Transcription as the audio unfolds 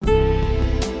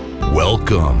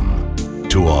Welcome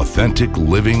to Authentic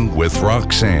Living with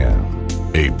Roxanne,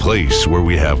 a place where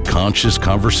we have conscious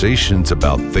conversations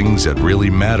about things that really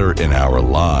matter in our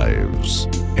lives.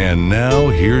 And now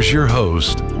here's your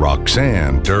host,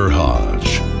 Roxanne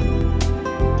Derhaj.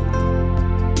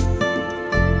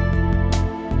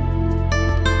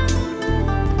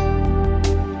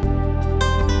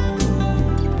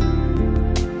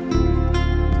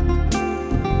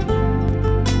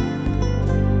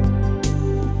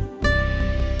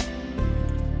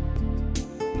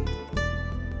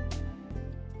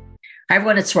 Hi,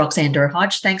 everyone. It's Roxanne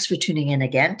Derhaj. Thanks for tuning in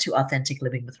again to Authentic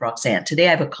Living with Roxanne. Today,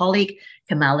 I have a colleague,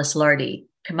 Kamales Lardi.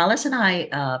 Kamales and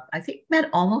I think, met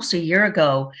almost a year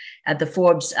ago at the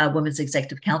Forbes Women's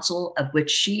Executive Council, of which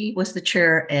she was the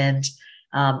chair, and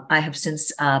I have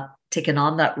since taken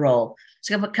on that role.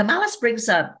 So Kamales brings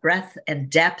a breadth and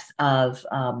depth of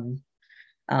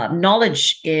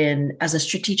knowledge as a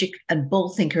strategic and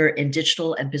bold thinker in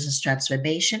digital and business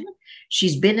transformation.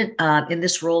 She's been in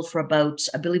this role for about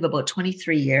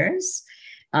 23 years.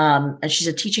 And she's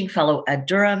a teaching fellow at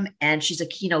Durham, and she's a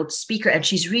keynote speaker. And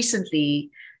she's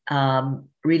recently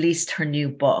released her new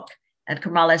book. And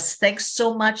Kamales, thanks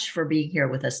so much for being here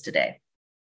with us today.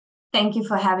 Thank you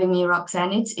for having me,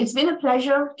 Roxanne. It's been a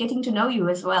pleasure getting to know you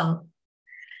as well.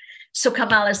 So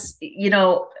Kamales,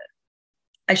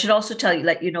 I should also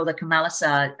let you know that Kamales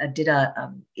did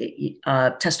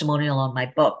a testimonial on my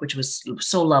book, which was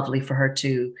so lovely for her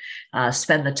to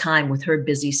spend the time with her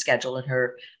busy schedule and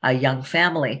her young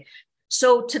family.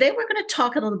 So today we're going to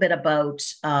talk a little bit about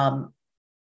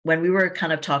when we were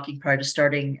kind of talking prior to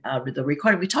starting with the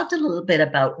recording, we talked a little bit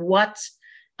about what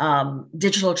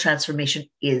digital transformation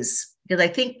is, because I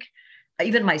think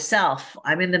even myself,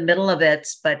 I'm in the middle of it,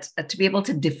 but to be able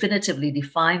to definitively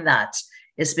define that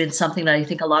has been something that I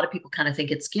think a lot of people kind of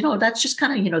think it's, that's just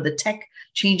kind of, the tech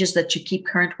changes that you keep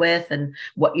current with and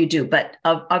what you do. But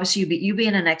obviously you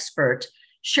being an expert,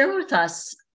 share with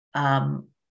us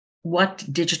what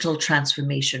digital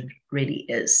transformation really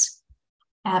is.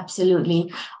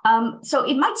 Absolutely. So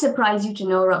it might surprise you to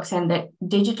know, Roxanne, that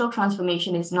digital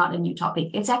transformation is not a new topic.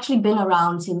 It's actually been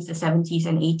around since the 70s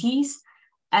and 80s.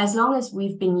 As long as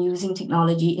we've been using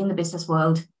technology in the business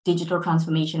world, digital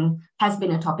transformation has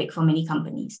been a topic for many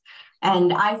companies.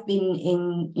 And I've been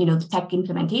in, the tech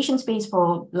implementation space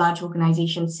for large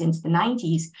organizations since the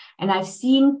 90s. And I've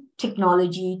seen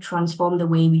technology transform the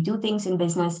way we do things in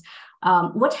business.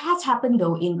 What has happened,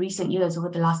 though, in recent years, over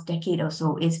the last decade or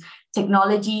so, is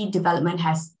technology development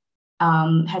has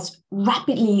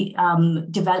rapidly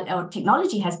developed, or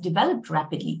technology has developed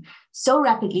rapidly, so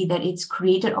rapidly that it's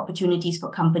created opportunities for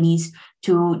companies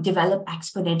to develop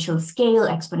exponential scale,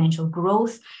 exponential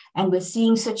growth. And we're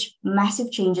seeing such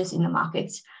massive changes in the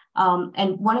markets.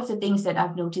 And one of the things that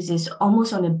I've noticed is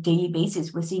almost on a daily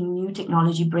basis, we're seeing new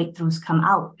technology breakthroughs come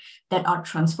out that are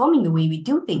transforming the way we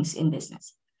do things in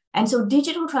business. And so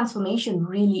digital transformation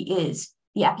really is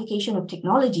the application of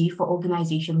technology for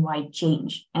organization-wide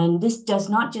change. And this does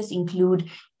not just include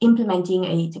implementing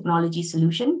a technology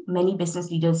solution. Many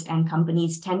business leaders and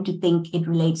companies tend to think it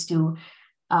relates to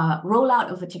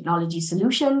rollout of a technology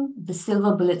solution, the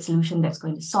silver bullet solution that's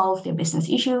going to solve their business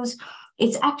issues.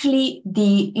 It's actually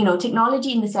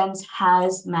technology in the sense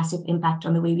has massive impact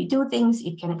on the way we do things.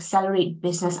 It can accelerate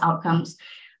business outcomes.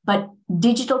 But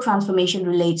digital transformation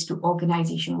relates to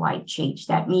organization-wide change.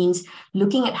 That means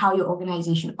looking at how your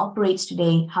organization operates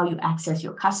today, how you access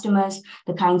your customers,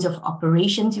 the kinds of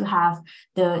operations you have,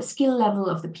 the skill level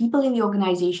of the people in the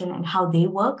organization and how they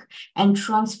work, and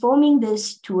transforming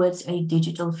this towards a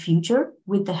digital future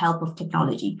with the help of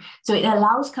technology. So it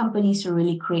allows companies to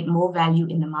really create more value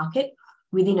in the market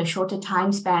within a shorter time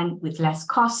span with less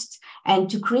costs, and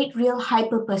to create real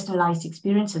hyper-personalized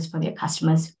experiences for their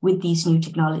customers with these new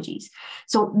technologies.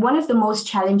 So one of the most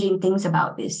challenging things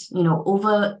about this,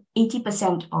 over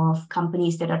 80% of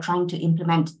companies that are trying to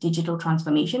implement digital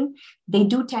transformation, they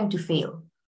do tend to fail.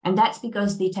 And that's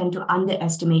because they tend to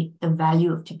underestimate the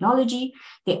value of technology.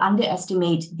 They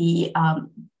underestimate the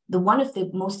one of the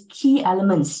most key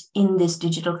elements in this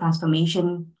digital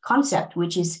transformation concept,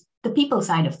 which is the people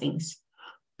side of things.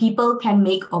 People can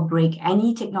make or break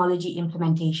any technology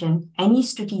implementation, any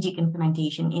strategic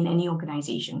implementation in any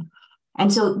organization.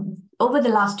 And so over the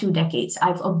last 2 decades,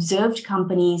 I've observed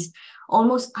companies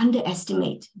almost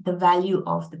underestimate the value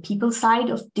of the people side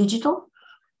of digital,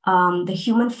 the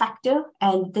human factor.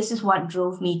 And this is what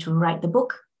drove me to write the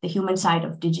book, The Human Side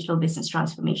of Digital Business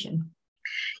Transformation.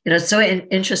 It's so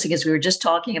interesting, as we were just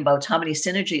talking about how many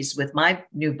synergies with my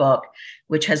new book,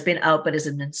 which has been out but is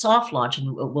in soft launch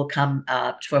and will come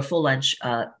for a full launch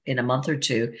in a month or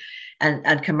two. and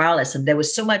Kamales, and there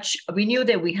was so much. We knew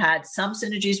that we had some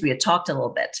synergies. We had talked a little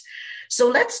bit. So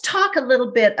let's talk a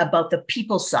little bit about the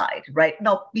people side, right?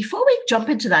 Now, before we jump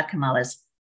into that, Kamales,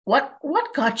 what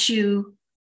got you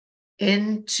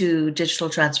into digital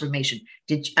transformation?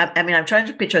 I mean, I'm trying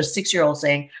to picture a 6-year-old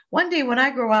saying, one day when I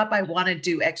grow up, I want to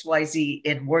do XYZ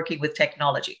in working with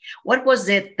technology. What was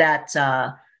it that,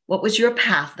 what was your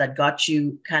path that got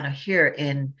you kind of here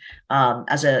in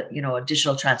as a, a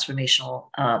digital transformational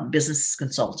business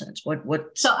consultant?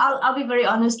 What? So I'll be very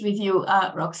honest with you,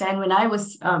 Roxanne. When I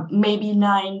was maybe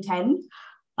 9, 10,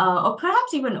 or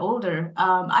perhaps even older,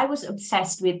 I was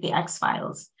obsessed with the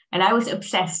X-Files. And I was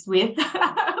obsessed with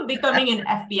becoming an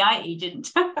FBI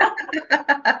agent.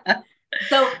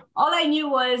 So all I knew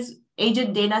was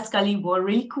Agent Dana Scully wore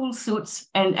really cool suits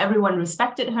and everyone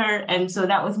respected her. And so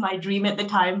that was my dream at the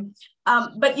time.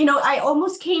 But, I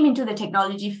almost came into the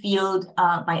technology field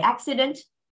by accident.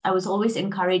 I was always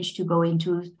encouraged to go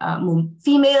into more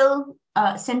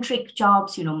female-centric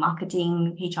jobs,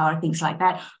 marketing, HR, things like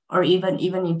that, or even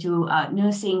into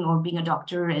nursing or being a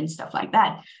doctor and stuff like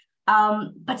that.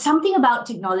 But something about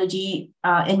technology,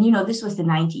 and this was the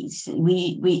 90s.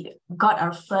 We got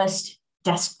our first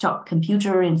desktop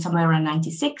computer in somewhere around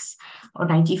 96 or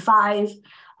 95.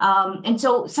 And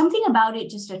so something about it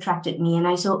just attracted me. And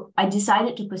I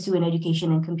decided to pursue an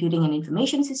education in computing and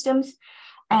information systems.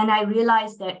 And I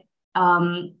realized that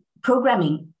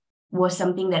programming was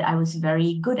something that I was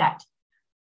very good at.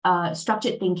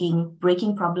 Structured thinking,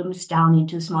 breaking problems down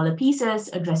into smaller pieces,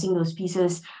 addressing those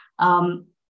pieces,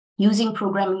 using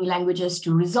programming languages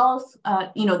to resolve,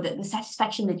 the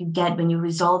satisfaction that you get when you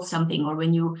resolve something or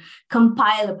when you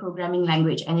compile a programming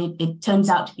language and it turns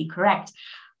out to be correct.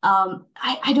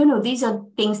 I don't know, these are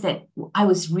things that I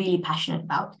was really passionate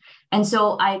about. And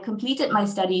so I completed my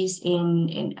studies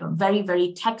in a very,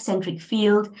 very tech-centric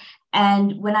field.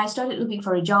 And when I started looking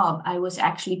for a job, I was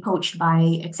actually poached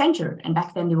by Accenture. And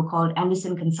back then they were called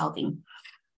Anderson Consulting.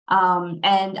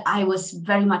 And I was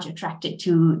very much attracted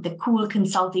to the cool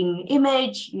consulting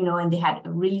image, and they had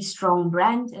a really strong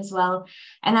brand as well.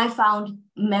 And I found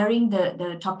marrying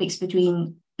the topics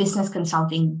between business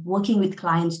consulting, working with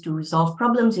clients to resolve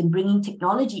problems and bringing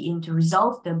technology in to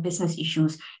resolve the business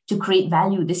issues to create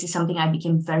value. This is something I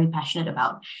became very passionate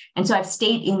about. And so I've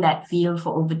stayed in that field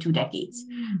for over 2 decades.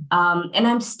 And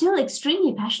I'm still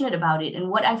extremely passionate about it. And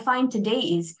what I find today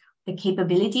is the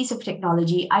capabilities of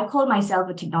technology. I call myself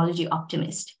a technology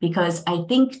optimist because I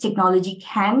think technology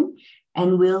can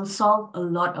and will solve a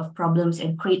lot of problems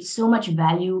and create so much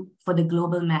value for the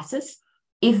global masses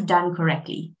if done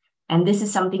correctly. And this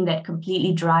is something that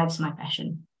completely drives my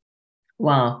passion.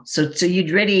 Wow. So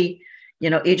you'd really,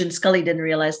 Agent Scully didn't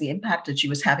realize the impact that she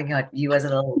was having on you as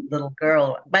a little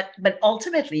girl, but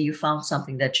ultimately you found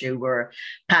something that you were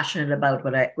passionate about,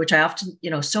 which I often,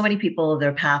 so many people,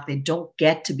 their path, they don't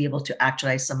get to be able to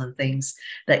actualize some of the things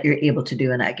that you're able to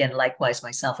do. And again, likewise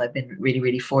myself, I've been really,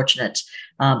 really fortunate.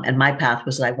 And my path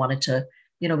was that I wanted to,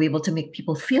 be able to make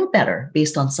people feel better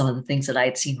based on some of the things that I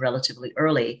had seen relatively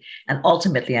early. And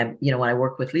ultimately, when I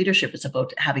work with leadership, it's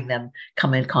about having them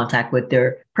come in contact with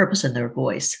their purpose and their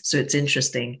voice. So it's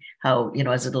interesting how,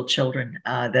 as little children,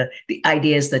 the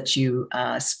ideas that you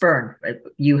spurn, right?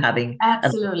 You having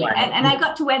absolutely, and I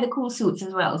got to wear the cool suits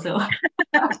as well. So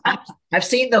I've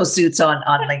seen those suits on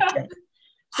LinkedIn.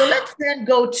 So let's then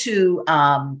go to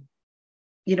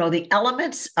the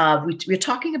elements. We're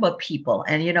talking about people,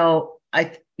 and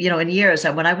in years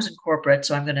when I was in corporate,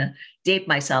 so I'm going to date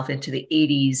myself into the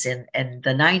 80s and the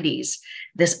 90s.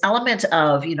 This element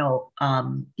of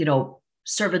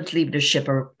servant leadership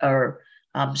or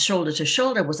shoulder to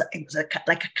shoulder was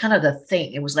like kind of the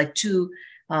thing. It was like too.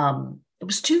 It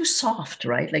was too soft,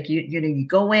 right? Like you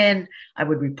go in. I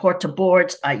would report to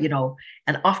boards,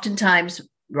 and oftentimes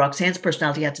Roxanne's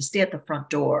personality had to stay at the front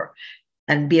door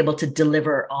and be able to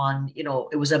deliver on,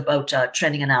 it was about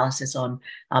trending analysis on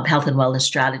health and wellness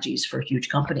strategies for huge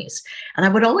companies. And I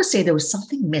would always say there was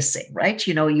something missing, right?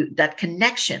 That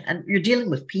connection, and you're dealing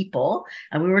with people.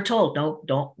 And we were told,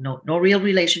 no real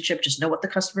relationship. Just know what the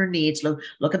customer needs.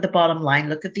 Look at the bottom line,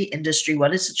 look at the industry.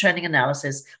 What is the trending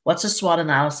analysis? What's a SWOT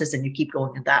analysis? And you keep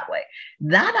going in that way.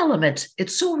 That element,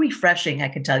 it's so refreshing, I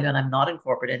can tell you, and I'm not in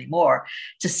corporate anymore,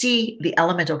 to see the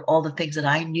element of all the things that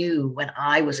I knew when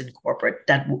I was in corporate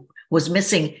that was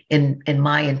missing in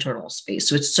my internal space.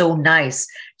 So it's so nice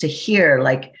to hear,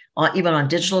 like even on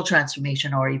digital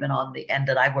transformation, or even on the end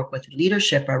that I work with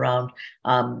leadership around,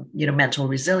 mental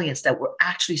resilience, that we're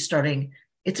actually starting.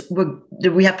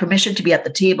 We have permission to be at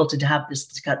the table to have this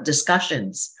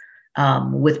discussions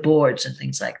with boards and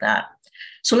things like that.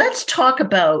 So let's talk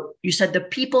about, you said the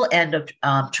people end of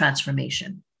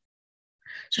transformation.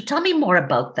 So tell me more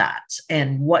about that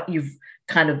and what you've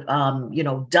kind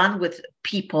of done with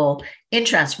people in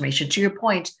transformation. To your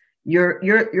point,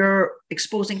 you're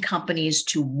exposing companies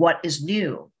to what is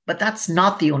new, but that's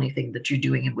not the only thing that you're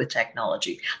doing with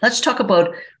technology. Let's talk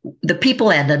about the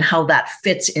people end and how that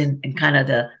fits in kind of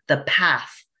the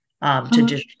path to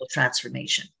digital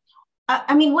transformation.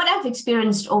 I mean, what I've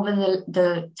experienced over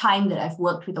the time that I've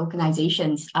worked with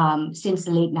organizations since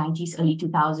the late 90s, early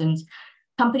 2000s,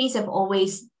 companies have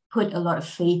always put a lot of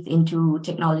faith into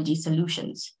technology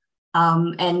solutions.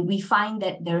 And we find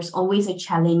that there's always a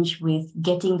challenge with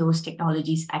getting those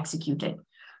technologies executed.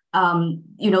 And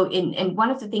one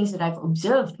of the things that I've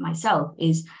observed myself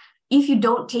is if you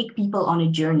don't take people on a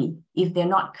journey, if they're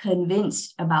not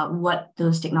convinced about what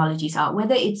those technologies are,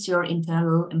 whether it's your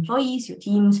internal employees, your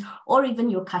teams, or even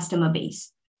your customer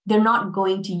base, they're not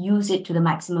going to use it to the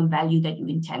maximum value that you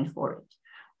intend for it.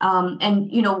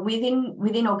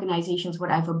 Within organizations,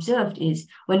 what I've observed is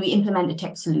when we implement a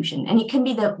tech solution, and it can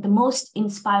be the most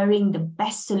inspiring, the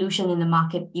best solution in the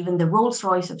market, even the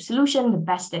Rolls-Royce of solution, the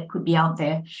best that could be out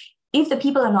there. If the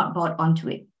people are not bought onto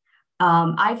it,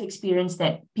 I've experienced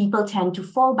that people tend to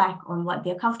fall back on what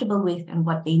they're comfortable with and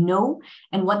what they know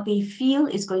and what they feel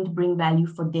is going to bring value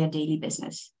for their daily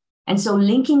business. And so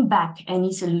linking back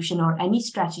any solution or any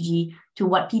strategy to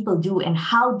what people do and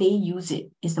how they use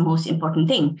it is the most important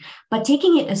thing. But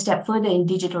taking it a step further in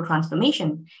digital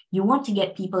transformation, you want to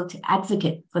get people to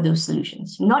advocate for those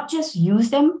solutions, not just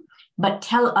use them, but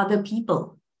tell other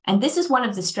people. And this is one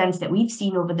of the strengths that we've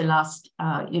seen over the last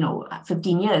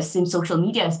 15 years since social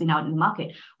media has been out in the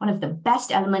market. One of the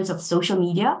best elements of social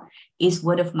media is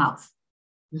word of mouth.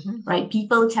 Right?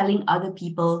 People telling other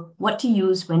people what to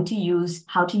use, when to use,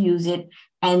 how to use it.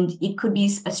 And it could be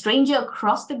a stranger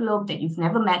across the globe that you've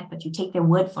never met, but you take their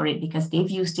word for it because they've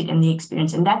used it and they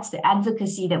experience. And that's the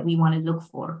advocacy that we want to look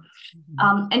for.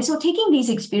 And so taking these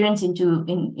experience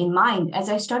in mind, as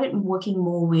I started working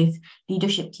more with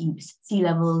leadership teams,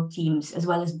 C-level teams, as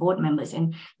well as board members,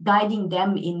 and guiding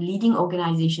them in leading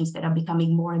organizations that are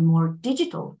becoming more and more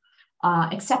digital,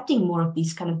 accepting more of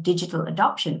these kind of digital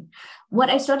adoption, what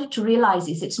I started to realize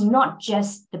is it's not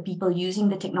just the people using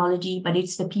the technology, but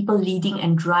it's the people leading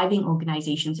and driving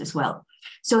organizations as well.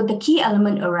 So the key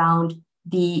element around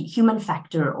the human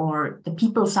factor or the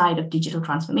people side of digital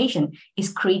transformation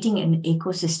is creating an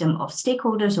ecosystem of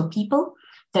stakeholders or people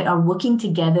that are working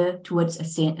together towards a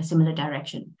similar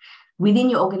direction. Within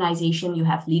your organization, you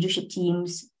have leadership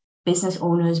teams, business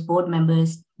owners, board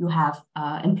members, you have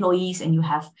employees, and you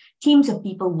have teams of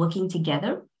people working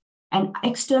together. And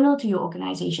external to your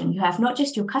organization, you have not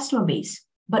just your customer base,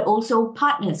 but also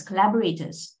partners,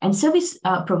 collaborators, and service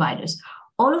providers.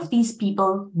 All of these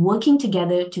people working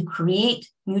together to create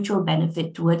mutual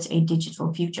benefit towards a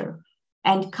digital future.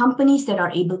 And companies that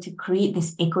are able to create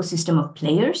this ecosystem of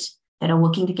players that are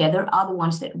working together are the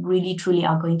ones that really, truly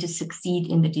are going to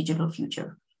succeed in the digital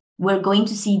future. We're going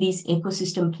to see these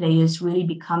ecosystem players really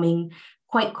becoming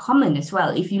quite common as well.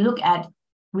 If you look at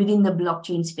within the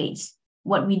blockchain space,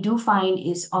 what we do find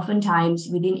is oftentimes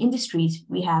within industries,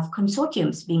 we have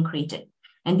consortiums being created.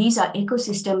 And these are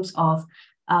ecosystems of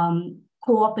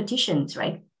co-opetitions,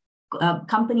 right?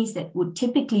 Companies that would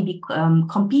typically be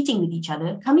competing with each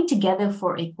other, coming together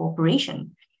for a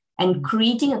cooperation and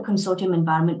creating a consortium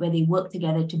environment where they work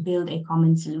together to build a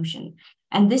common solution.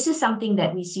 And this is something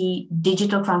that we see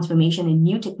digital transformation and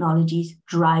new technologies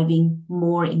driving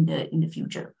more in the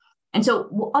future. And so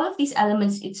all of these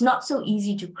elements, it's not so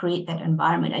easy to create that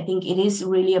environment. I think it is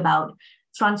really about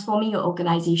transforming your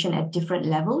organization at different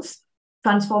levels,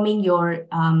 transforming your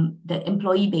the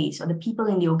employee base or the people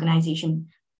in the organization,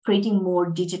 creating more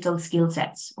digital skill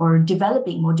sets or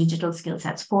developing more digital skill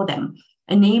sets for them,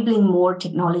 enabling more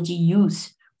technology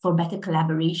use for better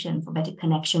collaboration, for better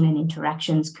connection and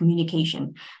interactions,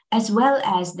 communication, as well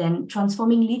as then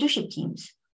transforming leadership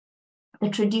teams. The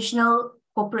traditional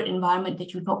corporate environment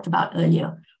that you talked about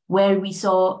earlier, where we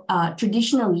saw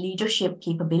traditional leadership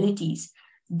capabilities,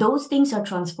 those things are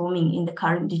transforming in the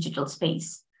current digital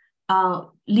space.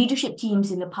 Leadership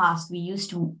teams in the past, we used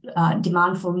to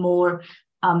demand for more,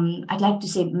 I'd like to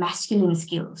say masculine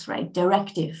skills, right?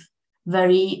 Directive,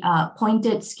 very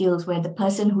pointed skills where the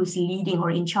person who's leading or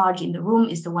in charge in the room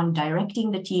is the one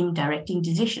directing the team, directing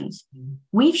decisions.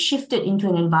 We've shifted into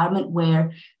an environment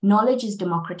where knowledge is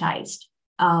democratized.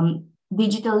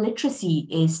 Digital literacy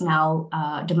is now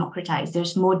democratized.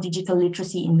 There's more digital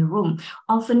literacy in the room.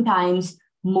 Oftentimes,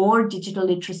 more digital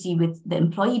literacy with the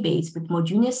employee base, with more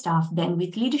junior staff than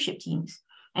with leadership teams.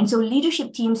 And so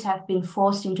leadership teams have been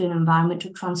forced into an environment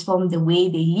to transform the way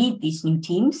they lead these new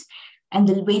teams and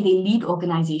the way they lead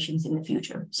organizations in the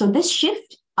future. So this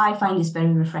shift, I find this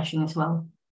very refreshing as well.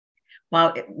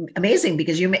 Wow, amazing,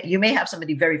 because you may have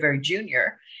somebody very, very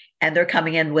junior and they're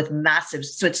coming in with massive,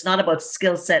 so it's not about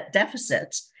skill set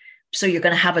deficits. So you're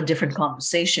going to have a different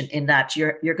conversation in that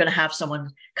you're going to have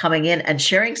someone coming in and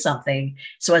sharing something.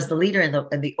 So as the leader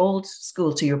in the old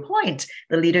school, to your point,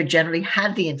 the leader generally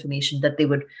had the information that they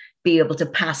would be able to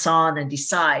pass on and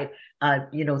decide,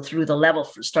 through the level,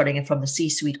 starting from the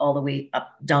C-suite all the way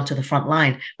up down to the front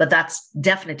line. But that's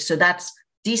definite. So that's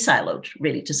de-siloed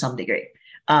really to some degree.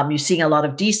 You're seeing a lot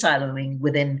of de-siloing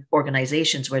within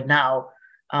organizations where now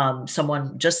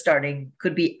someone just starting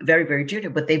could be very, very junior,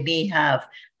 but they may have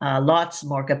lots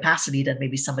more capacity than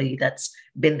maybe somebody that's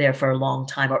been there for a long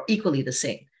time or equally the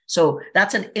same. So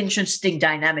that's an interesting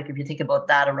dynamic if you think about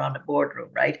that around the boardroom,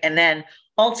 right? And then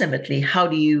ultimately, how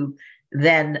do you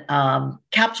then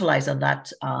capitalize on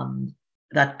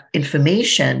that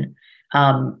information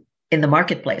in the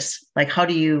marketplace? Like, how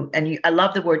do you, I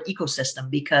love the word ecosystem,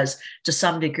 because to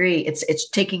some degree, it's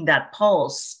taking that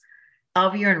pulse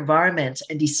of your environment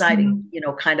and deciding,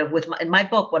 kind of in my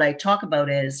book, what I talk about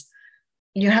is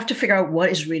you have to figure out what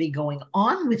is really going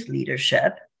on with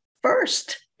leadership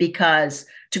first, because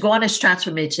to go on this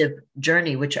transformative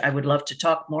journey, which I would love to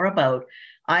talk more about,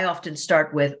 I often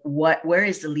start with where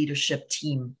is the leadership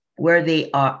team, where they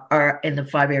are in the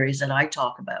 5 areas that I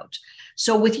talk about.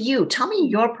 So with you, tell me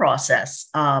your process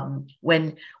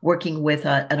when working with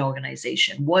an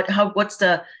organization. What's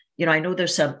the, I know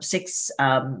there's some 6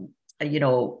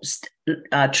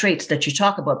 traits that you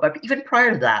talk about, but even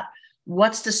prior to that,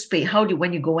 what's the space?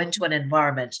 When you go into an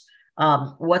environment,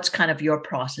 what's kind of your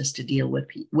process to deal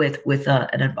with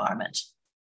an environment?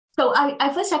 So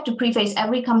I first have to preface,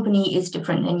 every company is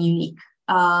different and unique.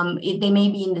 They may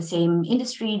be in the same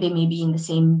industry, they may be in the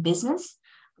same business,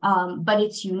 but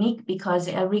it's unique because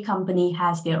every company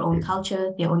has their own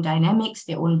culture, their own dynamics,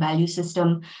 their own value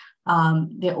system,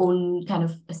 their own kind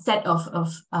of set of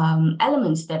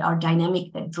elements that are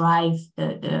dynamic, that drive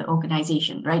the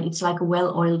organization, right? It's like a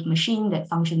well-oiled machine that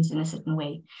functions in a certain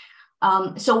way.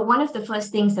 So one of the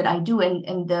first things that I do,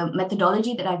 and the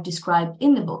methodology that I've described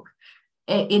in the book,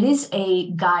 it is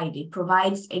a guide. It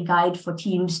provides a guide for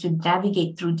teams to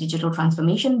navigate through digital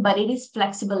transformation, but it is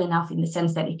flexible enough in the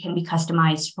sense that it can be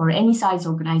customized for any size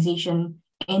organization,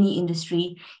 any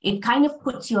industry. It kind of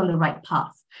puts you on the right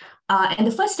path. And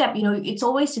the first step, it's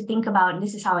always to think about, and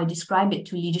this is how I describe it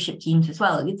to leadership teams as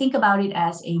well. You think about it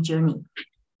as a journey.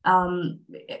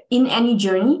 In any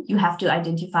journey, you have to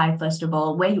identify, first of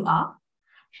all, where you are,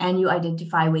 and you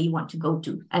identify where you want to go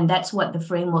to. And that's what the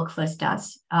framework first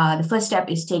does. The first step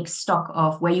is take stock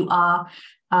of where you are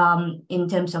in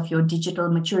terms of your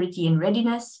digital maturity and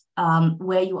readiness,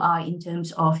 where you are in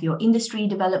terms of your industry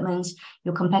developments,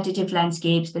 your competitive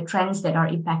landscapes, the trends that are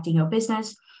impacting your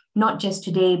business, not just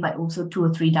today, but also 2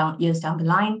 or 3 years down the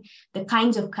line, the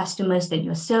kinds of customers that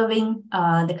you're serving,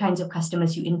 the kinds of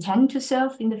customers you intend to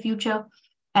serve in the future,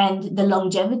 and the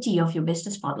longevity of your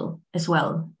business model as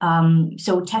well.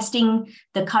 So testing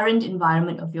the current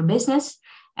environment of your business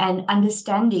and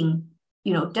understanding,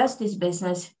 does this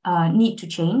business need to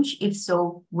change? If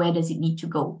so, where does it need to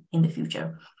go in the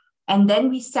future? And then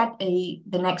we set the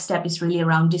next step is really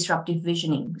around disruptive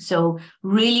visioning. So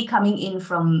really coming in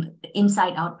from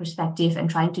inside out perspective and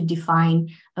trying to define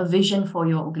a vision for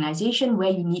your organization,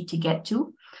 where you need to get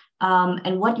to,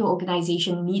 and what your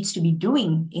organization needs to be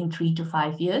doing in 3 to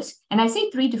 5 years. And I say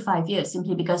 3 to 5 years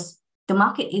simply because the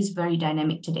market is very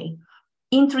dynamic today.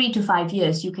 In 3 to 5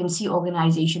 years, you can see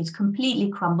organizations completely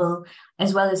crumble,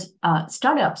 as well as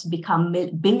startups become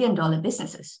billion-dollar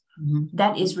businesses. Mm-hmm.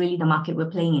 That is really the market we're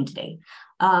playing in today.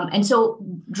 And so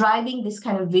driving this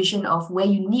kind of vision of where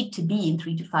you need to be in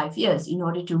 3 to 5 years in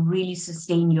order to really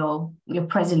sustain your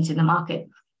presence in the market.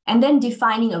 And then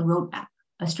defining a roadmap,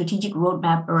 a strategic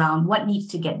roadmap around what needs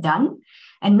to get done.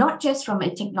 And not just from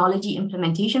a technology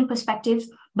implementation perspective,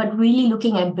 but really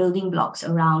looking at building blocks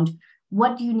around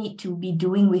what do you need to be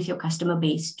doing with your customer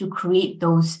base to create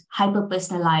those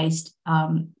hyper-personalized,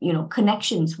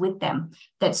 connections with them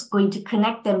that's going to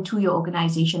connect them to your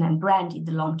organization and brand in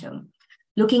the long term.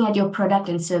 Looking at your product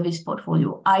and service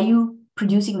portfolio. Are you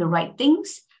producing the right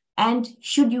things? And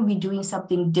should you be doing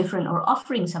something different or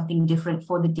offering something different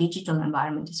for the digital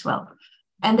environment as well?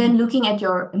 And then looking at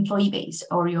your employee base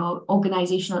or your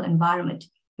organizational environment,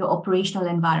 your operational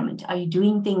environment. Are you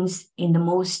doing things in the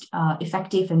most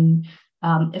effective and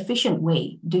efficient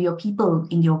way? Do your people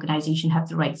in the organization have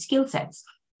the right skill sets?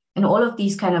 And all of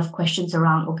these kind of questions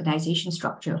around organization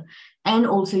structure and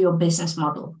also your business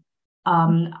model.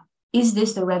 is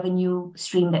this the revenue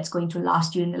stream that's going to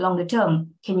last you in the longer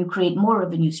term? Can you create more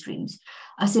revenue streams?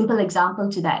 A simple example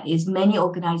to that is many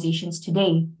organizations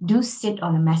today do sit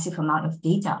on a massive amount of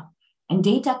data, and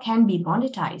data can be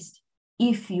monetized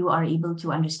if you are able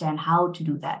to understand how to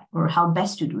do that or how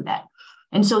best to do that.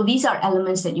 And so these are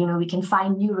elements that, we can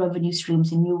find new revenue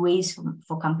streams and new ways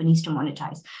for companies to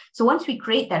monetize. So once we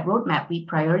create that roadmap, we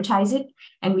prioritize it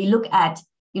and we look at,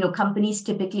 companies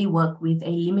typically work with a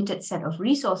limited set of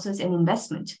resources and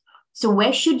investment. So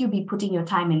where should you be putting your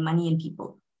time and money and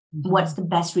people? What's the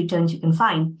best returns you can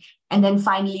find? And then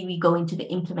finally, we go into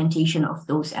the implementation of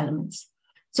those elements.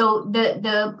 So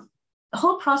the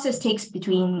whole process takes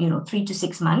between 3 to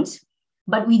 6 months,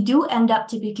 but we do end up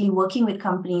typically working with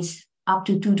companies up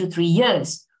to 2 to 3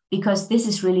 years, because this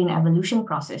is really an evolution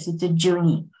process. It's a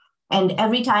journey. And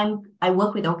every time I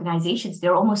work with organizations,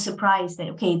 they're almost surprised that,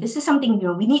 okay, this is something,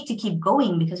 we need to keep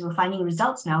going because we're finding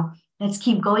results now. Let's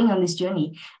keep going on this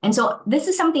journey. And so this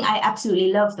is something I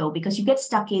absolutely love, though, because you get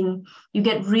stuck in, you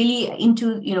get really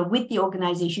into, with the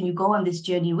organization, you go on this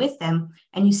journey with them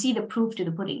and you see the proof to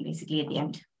the pudding, basically, at the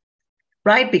end.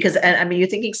 Right, because you're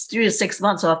thinking 3 to 6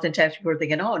 months. Oftentimes people are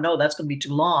thinking, "Oh no, that's going to be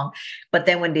too long." But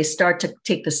then when they start to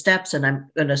take the steps, and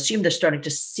I'm going to assume they're starting to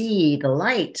see the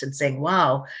light and saying,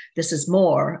 "Wow, this is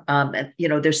more," and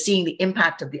they're seeing the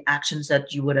impact of the actions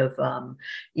that you would have,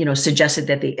 suggested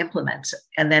that they implement,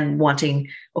 and then wanting,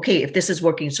 okay, if this is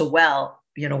working so well,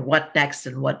 what next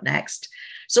and what next?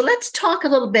 So let's talk a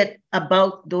little bit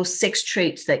about those 6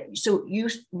 traits so you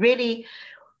really.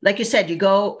 Like you said, you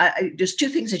go, there's 2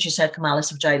 things that you said,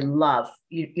 Kamales, which I love,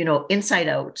 inside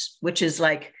out, which is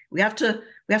like, we have to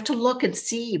look and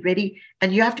see really,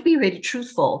 and you have to be really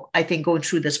truthful, I think, going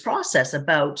through this process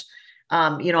about,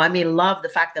 love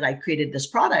the fact that I created this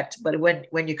product, but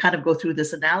when you kind of go through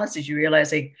this analysis, you're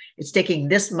realizing it's taking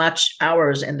this much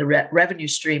hours and the revenue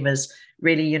stream is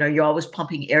really, you're always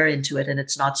pumping air into it and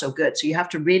it's not so good. So you have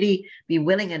to really be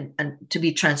willing and to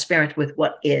be transparent with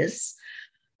what is.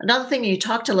 Another thing you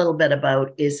talked a little bit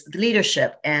about is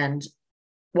leadership and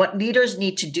what leaders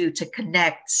need to do to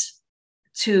connect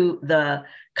to the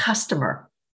customer.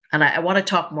 And I want to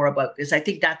talk more about this. I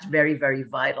think that's very, very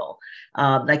vital.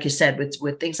 Like you said,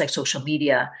 with things like social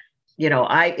media,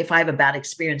 if I have a bad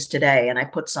experience today and I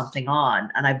put something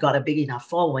on and I've got a big enough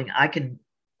following, I can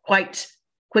quite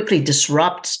quickly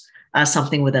disrupt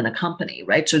something within a company,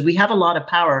 right? So we have a lot of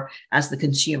power as the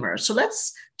consumer. So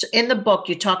in the book,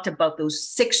 you talked about those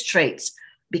 6 traits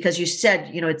because you said,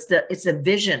 it's the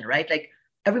vision, right? Like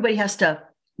everybody has to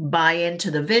buy into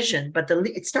the vision, but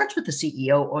it starts with the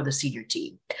CEO or the senior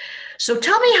team. So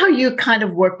tell me how you kind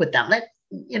of work with them.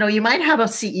 You might have a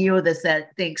CEO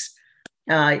that thinks,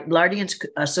 Lardi and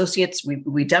Associates,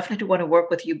 we definitely want to work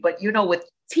with you, but with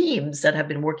teams that have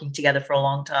been working together for a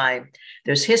long time,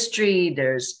 there's history,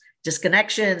 there's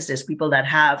disconnections, there's people that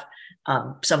have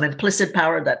some implicit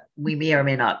power that we may or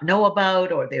may not know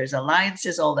about, or there's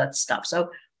alliances, all that stuff.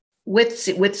 So with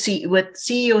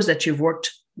CEOs that you've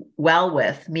worked well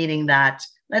with, meaning that,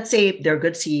 let's say they're a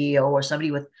good CEO or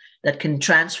somebody that can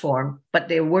transform, but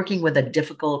they're working with a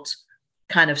difficult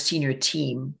kind of senior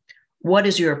team, what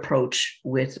is your approach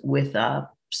with an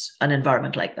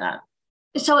environment like that?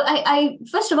 So I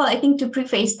first of all, I think to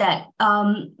preface that,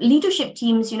 leadership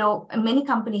teams, many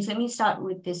companies, let me start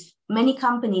with this. Many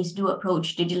companies do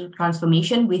approach digital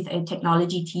transformation with a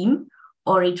technology team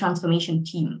or a transformation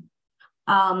team.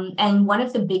 And one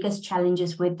of the biggest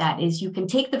challenges with that is you can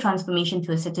take the transformation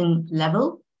to a certain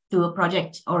level, to a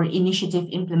project or initiative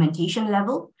implementation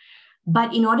level.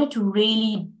 But in order to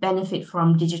really benefit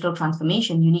from digital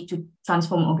transformation, you need to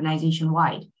transform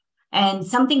organization-wide. And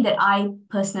something that I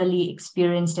personally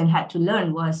experienced and had to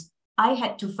learn was I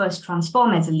had to first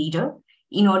transform as a leader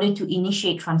in order to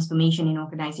initiate transformation in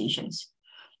organizations.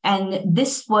 And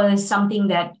this was something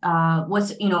that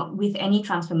was, with any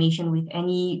transformation, with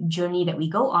any journey that we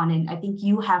go on. And I think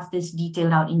you have this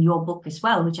detailed out in your book as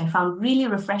well, which I found really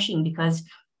refreshing because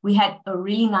we had a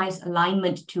really nice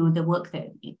alignment to the work that,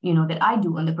 that I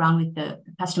do on the ground with the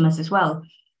customers as well.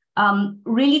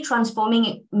 Really transforming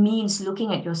it means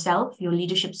looking at yourself, your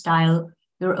leadership style,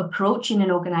 your approach in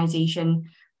an organization,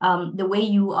 the way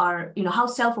you are, how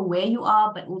self-aware you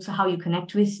are, but also how you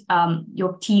connect with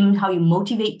your team, how you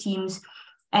motivate teams.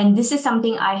 And this is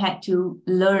something I had to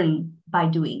learn by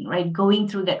doing, right? Going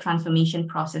through that transformation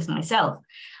process myself.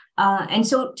 And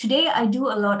so today I do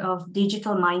a lot of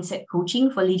digital mindset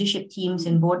coaching for leadership teams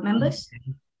and board members.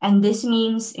 And this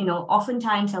means,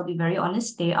 oftentimes, I'll be very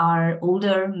honest, they are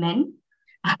older men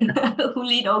who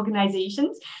lead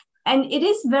organizations. And it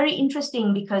is very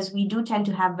interesting because we do tend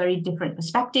to have very different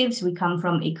perspectives. We come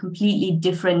from a completely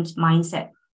different mindset.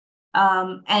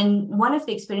 And one of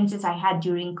the experiences I had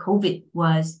during COVID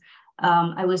was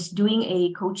I was doing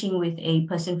a coaching with a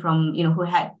person from, who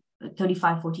had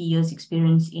 35, 40 years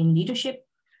experience in leadership.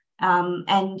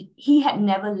 And he had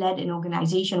never led an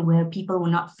organization where people were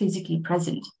not physically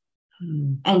present.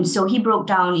 And so he broke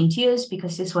down in tears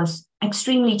because this was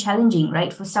extremely challenging,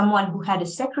 right? For someone who had a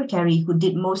secretary who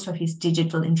did most of his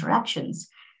digital interactions.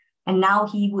 And now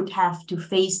he would have to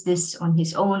face this on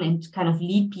his own and kind of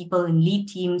lead people and lead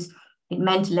teams. It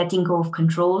meant letting go of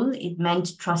control. It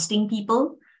meant trusting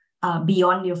people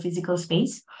beyond your physical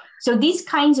space. So these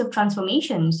kinds of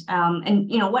transformations, and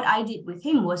what I did with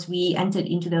him was we entered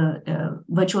into the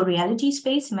virtual reality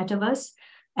space, metaverse,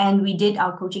 and we did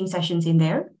our coaching sessions in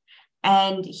there.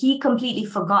 And he completely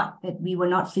forgot that we were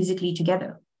not physically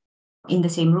together in the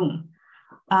same room.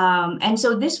 And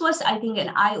so this was, I think,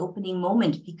 an eye-opening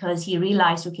moment because he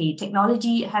realized, okay,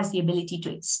 technology has the ability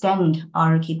to extend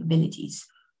our capabilities.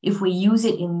 If we use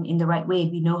it in the right way,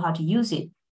 we know how to use it,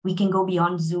 we can go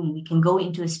beyond Zoom. We can go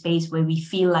into a space where we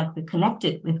feel like we're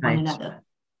connected with one another.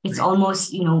 It's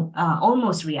almost,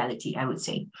 almost reality, I would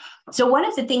say. So one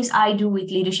of the things I do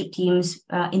with leadership teams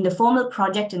in the formal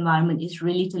project environment is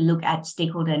really to look at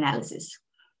stakeholder analysis.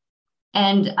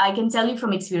 And I can tell you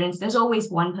from experience, there's always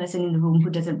one person in the room who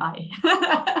doesn't buy,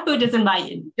 who doesn't buy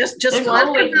in. Just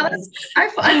one. I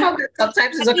found that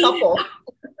sometimes it's a couple.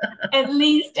 At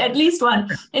least one.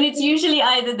 And it's usually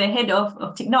either the head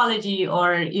of technology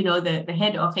or, the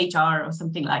head of HR or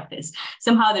something like this.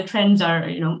 Somehow the trends are,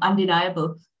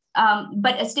 undeniable.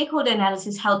 But a stakeholder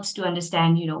analysis helps to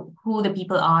understand, who the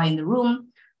people are in the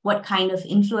room, what kind of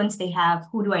influence they have,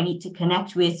 who do I need to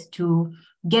connect with to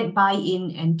get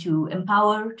buy-in and to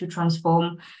empower, to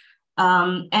transform.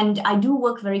 And I do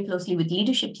work very closely with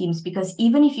leadership teams because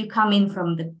even if you come in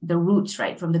from the roots,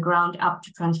 right, from the ground up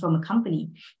to transform a company,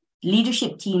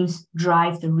 leadership teams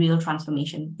drive the real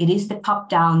transformation. It is the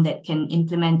top-down that can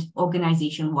implement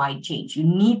organization-wide change. You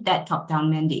need that top-down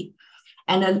mandate.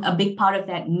 And a big part of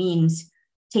that means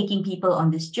taking people on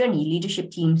this journey.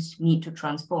 Leadership teams need to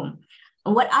transform.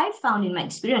 And what I've found in my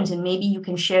experience, and maybe you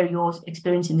can share your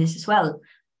experience in this as well,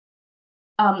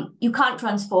 you can't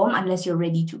transform unless you're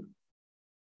ready to.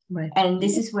 Right. And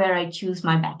this is where I choose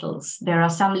my battles. There are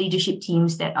some leadership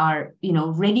teams that are,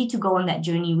 ready to go on that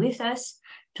journey with us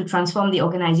to transform the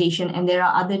organization. And there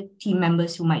are other team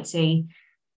members who might say,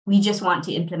 we just want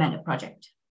to implement a project.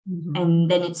 Mm-hmm.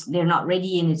 And then they're not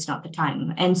ready and it's not the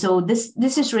time. And so this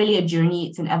is really a journey.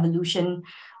 It's an evolution.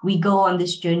 We go on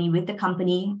this journey with the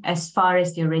company as far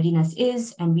as their readiness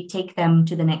is, and we take them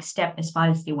to the next step as far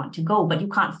as they want to go. But you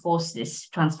can't force this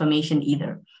transformation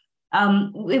either.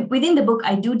 Within the book,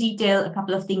 I do detail a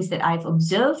couple of things that I've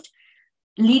observed.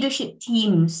 Leadership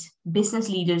teams, business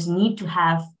leaders need to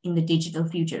have in the digital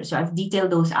future. So I've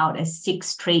detailed those out as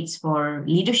 6 traits for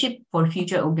leadership for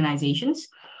future organizations.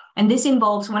 And this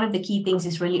involves, one of the key things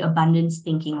is really abundance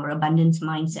thinking or abundance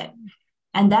mindset.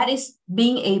 And that is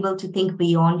being able to think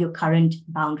beyond your current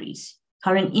boundaries,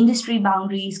 current industry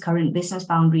boundaries, current business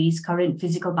boundaries, current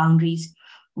physical boundaries.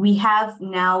 We have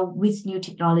now, with new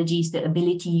technologies, the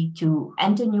ability to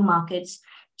enter new markets,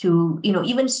 to,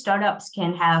 even startups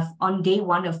can have on day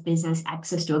one of business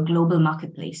access to a global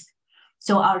marketplace.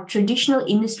 So our traditional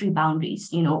industry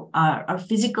boundaries, our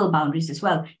physical boundaries as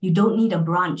well. You don't need a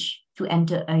branch to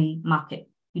enter a market.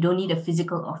 You don't need a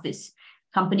physical office.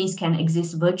 Companies can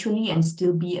exist virtually and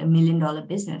still be $1 million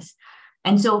business.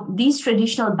 And so these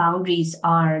traditional boundaries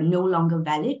are no longer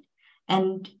valid.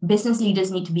 And business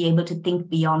leaders need to be able to think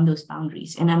beyond those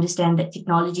boundaries and understand that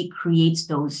technology creates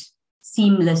those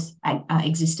seamless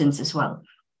existence as well.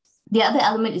 The other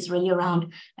element is really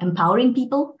around empowering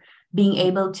people, being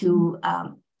able to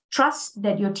trust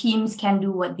that your teams can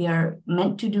do what they're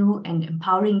meant to do and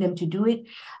empowering them to do it.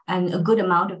 And a good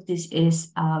amount of this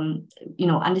is,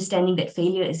 understanding that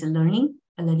failure is a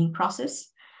learning process,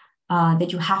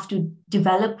 that you have to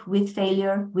develop with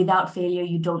failure. Without failure,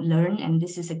 you don't learn. And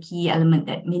this is a key element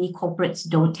that many corporates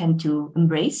don't tend to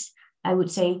embrace, I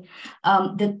would say.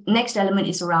 The next element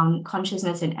is around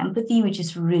consciousness and empathy, which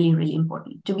is really, really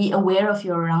important. To be aware of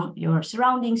your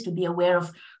surroundings, to be aware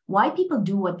of why people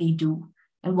do what they do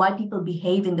and why people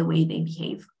behave in the way they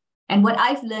behave. And what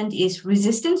I've learned is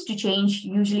resistance to change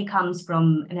usually comes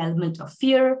from an element of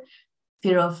fear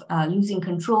of losing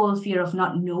control, fear of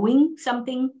not knowing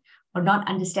something or not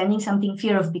understanding something,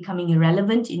 fear of becoming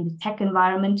irrelevant in the tech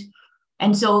environment.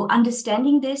 And so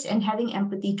understanding this and having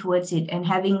empathy towards it and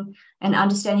having an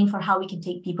understanding for how we can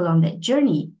take people on that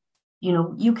journey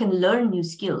you can learn new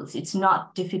skills. It's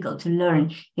not difficult to learn.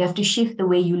 You have to shift the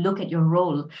way you look at your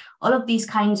role. All of these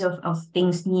kinds of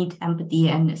things need empathy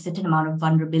and a certain amount of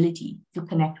vulnerability to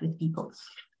connect with people.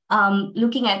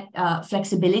 Looking at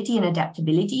flexibility and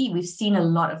adaptability, we've seen a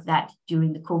lot of that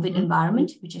during the COVID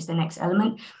environment, which is the next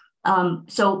element.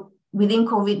 So within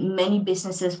COVID, many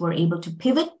businesses were able to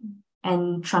pivot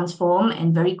and transform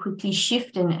and very quickly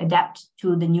shift and adapt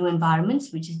to the new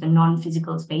environments, which is the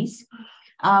non-physical space.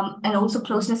 And also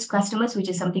closeness to customers, which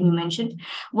is something you mentioned.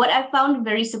 What I found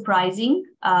very surprising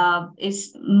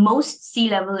is most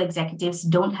C-level executives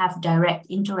don't have direct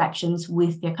interactions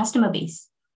with their customer base.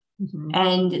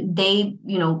 And they,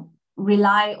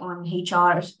 rely on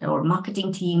HR or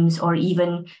marketing teams or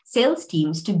even sales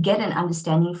teams to get an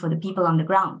understanding for the people on the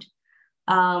ground.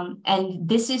 And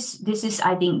this is,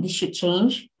 I think this should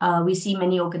change. We see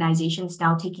many organizations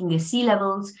now taking their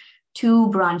C-levels to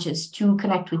branches to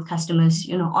connect with customers,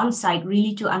 on site,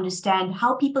 really to understand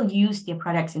how people use their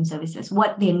products and services,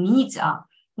 what their needs are,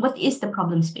 what is the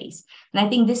problem space. And I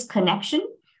think this connection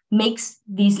makes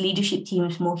these leadership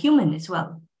teams more human as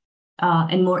well,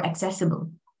 and more accessible.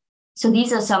 So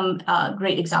these are some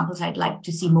great examples I'd like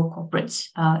to see more corporates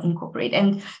incorporate.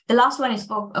 And the last one is,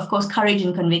 of course, courage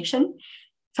and conviction.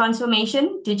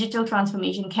 Digital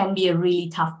transformation can be a really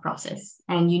tough process.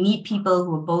 And you need people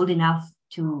who are bold enough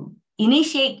to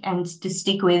initiate and to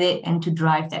stick with it and to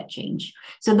drive that change.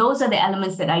 So those are the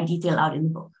elements that I detail out in the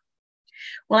book.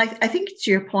 Well, I think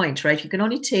to your point, right? You can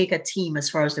only take a team as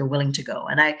far as they're willing to go.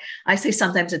 And I say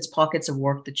sometimes it's pockets of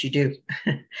work that you do.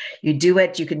 You do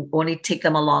it, you can only take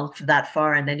them along for that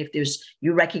far. And then if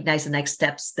you recognize the next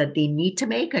steps that they need to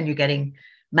make and you're getting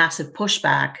massive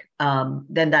pushback,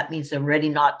 then that means they're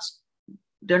not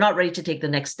ready to take the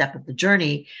next step of the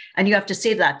journey. And you have to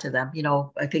say that to them.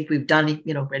 I think we've done,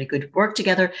 really good work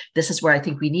together. This is where I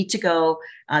think we need to go.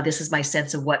 This is my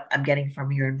sense of what I'm getting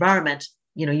from your environment.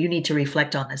 You need to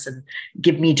reflect on this and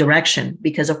give me direction,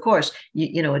 because of course,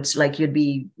 it's like you'd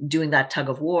be doing that tug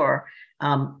of war,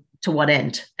 to what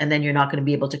end? And then you're not going to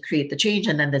be able to create the change.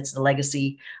 And then that's the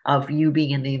legacy of you being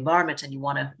in the environment. And you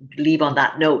want to leave on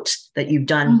that note that you've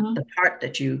done the part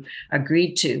that you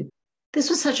agreed to. This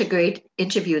was such a great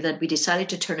interview that we decided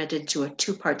to turn it into a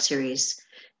 2-part series.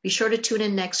 Be sure to tune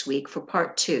in next week for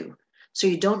part 2, so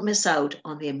you don't miss out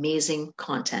on the amazing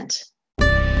content.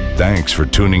 Thanks for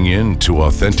tuning in to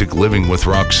Authentic Living with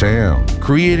Roxanne,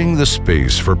 creating the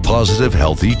space for positive,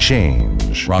 healthy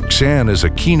change. Roxanne is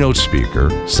a keynote speaker,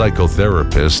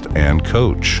 psychotherapist, and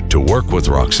coach. To work with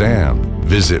Roxanne,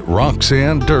 visit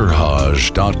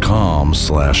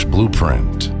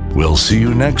roxannederhaj.com/blueprint. We'll see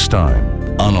you next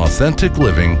time on Authentic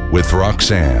Living with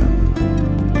Roxanne.